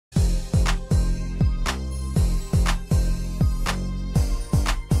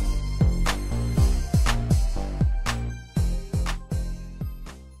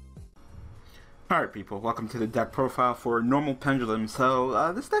Alright people, welcome to the deck profile for normal Pendulum.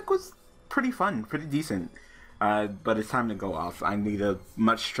 So this deck was pretty fun, pretty decent, but it's time to go off. I need a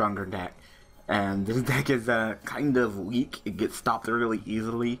much stronger deck, and this deck is kind of weak. It gets stopped really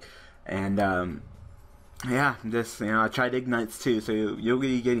easily, and yeah, just, I tried Ignites too, so you'll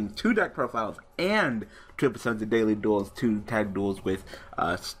be getting 2 deck profiles and 2 episodes of Daily Duels, 2 tag duels with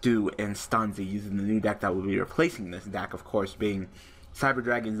Stu and Stanzi using the new deck that will be replacing this deck, of course, being Cyber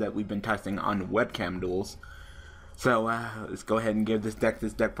Dragons that we've been testing on webcam duels. So let's go ahead and give this deck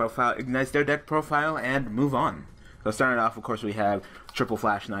profile, Ignites their deck profile, and move on. So starting off, of course, we have triple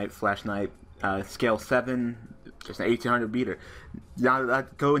Flash Knight, scale 7, just an 1800 beater. Now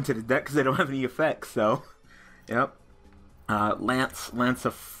let's go into the deck because they don't have any effects. So, yep. Lance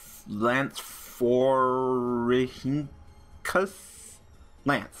Foricus?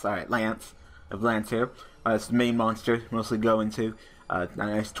 Lance, alright, Lance of Lance here. It's the main monster, mostly going to. A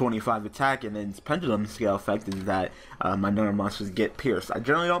nice 25 attack, and then its Pendulum scale effect is that my normal monsters get pierced. I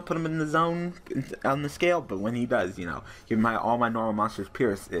generally don't put him in the zone on the scale, but when he does, giving all my normal monsters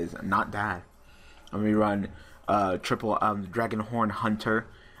pierced is not bad. And we run triple Dragonhorn Hunter.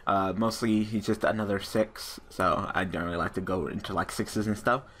 Mostly he's just another 6, so I generally like to go into like 6s and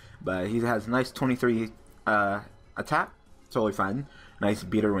stuff. But he has a nice 23 attack, totally fine. Nice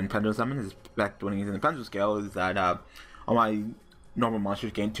beater when Pendulum summon. His effect when he's in the Pendulum scale is that all my normal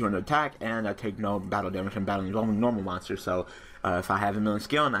monsters gain 200 attack, and I take no battle damage from battle involving normal monsters. So if I have him in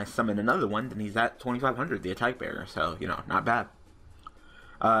skill and I summon another one, then he's at 2500, the attack barrier. So not bad.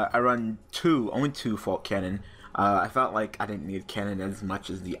 I run only two Fault Cannon. I felt like I didn't need cannon as much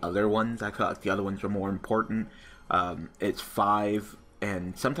as the other ones. I felt like the other ones were more important. It's 5,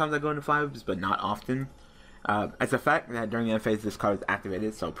 and sometimes I go into 5s, but not often. It's a fact that during the end phase this card is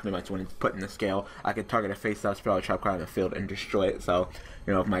activated, so pretty much when it's put in the scale, I can target a face-up spell or trap card on the field and destroy it. So,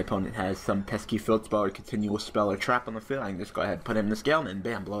 if my opponent has some pesky field spell or continuous spell or trap on the field, I can just go ahead and put him in the scale and then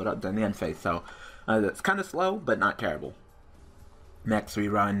bam, blow it up during the end phase. So, that's kind of slow, but not terrible. Next, we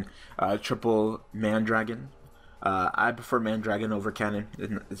run triple Mandragon. I prefer Mandragon over Cannon.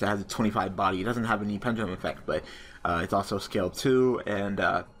 It has a 25 body. It doesn't have any Pendulum effect, but it's also scale 2, and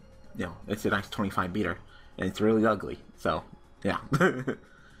it's a nice 25 beater. And it's really ugly, so yeah.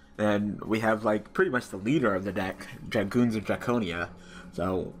 And we have like pretty much the leader of the deck, Dragoons of Draconia.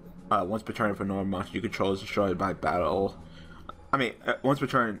 So once per turn, if a normal monster you control is destroyed by battle, once per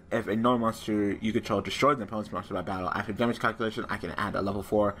turn, if a normal monster you control destroys an opponent's monster by battle, after damage calculation, I can add a level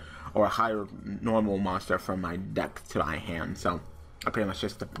 4 or a higher normal monster from my deck to my hand. So I pretty much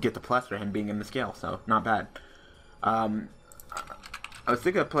just get the plus for him being in the scale, so not bad. I was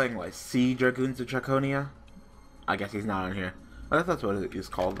thinking of playing like Sea Dragoons of Draconia. I guess he's not on here. I thought that's what it is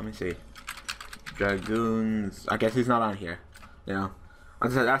called. Let me see. Dragoons. I guess he's not on here.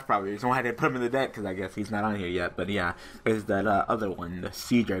 That's probably the reason why I didn't put him in the deck, because I guess he's not on here yet. But yeah, there's that other one, the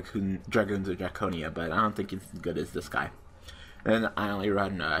Sea Dragoons of Draconia, but I don't think it's as good as this guy. And I only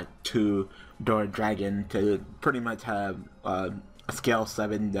run 2 Dora Dragon to pretty much have a scale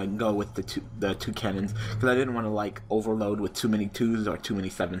 7, then go with the two cannons, because I didn't want to like overload with too many 2s or too many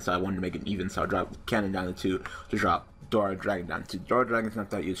 7s, so I wanted to make it even. So I dropped cannon down to 2 to drop Dora Dragon down to 2. Dora Dragon's not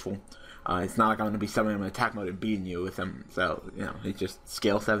that useful. It's not like I'm going to be summoning him in attack mode and beating you with him. So it's just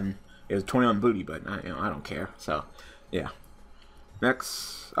scale 7. It was 21 booty, but I don't care. So yeah.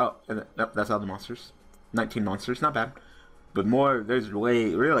 Next, that's all the monsters. 19 monsters, not bad. But more, there's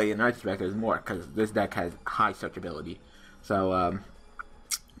really in retrospect, there's more, because this deck has high searchability. So, of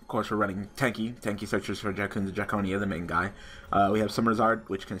course, we're running tanky searchers for Dracoons of Draconia, the main guy. We have Summer's Art,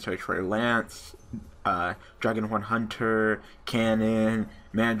 which can search for Lance, Dragonhorn Hunter, Cannon,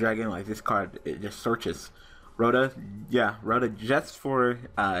 Mandragon. Like, this card, it just searches. Rhoda just for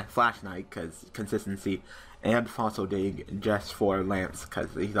Flash Knight, because consistency, and Fossil Dig just for Lance, because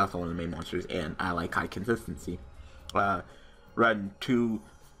he's also one of the main monsters, and I like high consistency. Run 2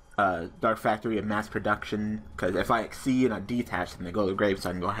 Dark Factory of Mass Production, because if I exceed and I detach, then they go to the grave, so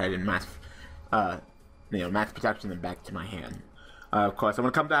I can go ahead and mass production them back to my hand. Of course, I'm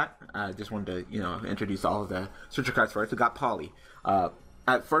gonna come back. I just wanted to introduce all of the searcher cards first. We got Polly.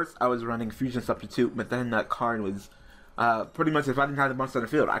 At first, I was running Fusion Substitute, but then that card was pretty much, if I didn't have the monster on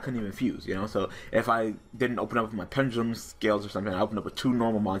the field, I couldn't even fuse. So if I didn't open up with my Pendulum scales or something, I opened up with 2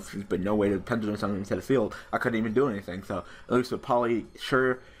 normal monsters, but no way to Pendulum summon them to the field, I couldn't even do anything. So at least with Polly,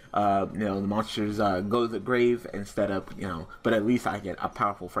 sure. The monsters go to the grave instead of, but at least I get a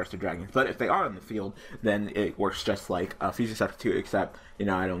powerful first to dragons. But if they are on the field, then it works just like a Fusion Substitute, except,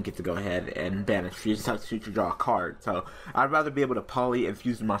 I don't get to go ahead and banish Fusion Substitute to draw a card. So I'd rather be able to poly and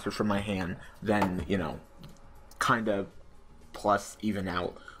fuse the monsters from my hand than, kind of plus even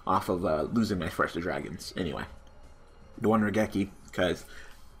out off of losing my first of dragons. Anyway, the one Regeki, because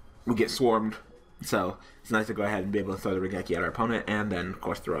we get swarmed, so it's nice to go ahead and be able to throw the Regeki at our opponent, and then of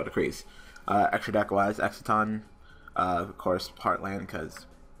course throw out a Kreese. Extra deck wise, Exciton, of course Heartland, because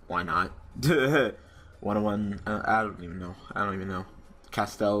why not? 101. I don't even know.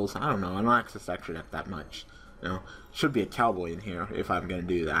 Castells. I don't know. I don't access extra deck that much. You know, should be a Cowboy in here if I'm gonna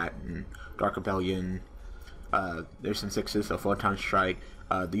do that. And Dark Rebellion. There's some 6s, so Photon Strike.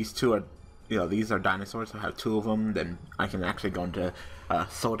 These two are, these are dinosaurs. So I have 2 of them. Then I can actually go into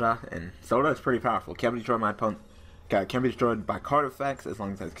Soda, and Soda is pretty powerful. Can be destroyed my opponent. Can be destroyed by card effects as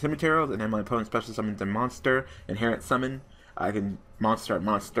long as it has key materials, and then my opponent special summons a monster, inherent summon. I can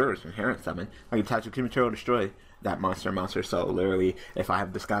monsters, inherent summon. I can attach a key material, destroy that monster. So literally, if I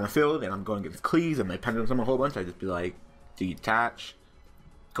have this guy on the field and I'm going against Qliphort and my Pendulum summon a whole bunch, I just be like, detach,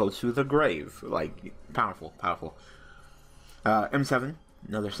 go to the grave. Like, powerful. M7,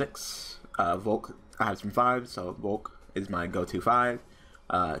 another 6. Volk, I have some 5s, so Volk is my go-to 5.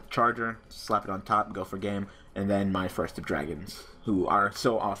 Charger, slap it on top, go for game, and then my first of dragons, who are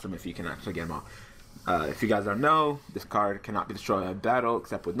so awesome if you can actually get them all. If you guys don't know, this card cannot be destroyed in battle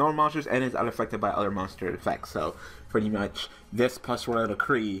except with normal monsters, and is unaffected by other monster effects. So pretty much this plus Royal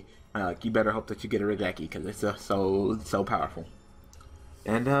Decree, you better hope that you get a Regeki, because it's so powerful.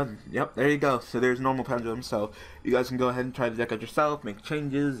 And yep, there you go. So there's normal Pendulum. So you guys can go ahead and try the deck out yourself, make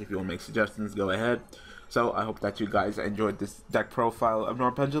changes. If you want to make suggestions, go ahead. So I hope that you guys enjoyed this deck profile of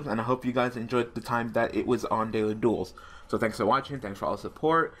normal Pendulum, and I hope you guys enjoyed the time that it was on Daily Duels. So thanks for watching, thanks for all the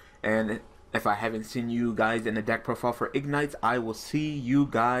support, and if I haven't seen you guys in the deck profile for Ignites, I will see you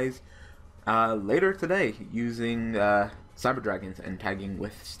guys later today using Cyber Dragons and tagging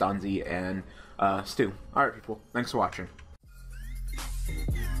with Stanzi and Stu. Alright people, thanks for watching.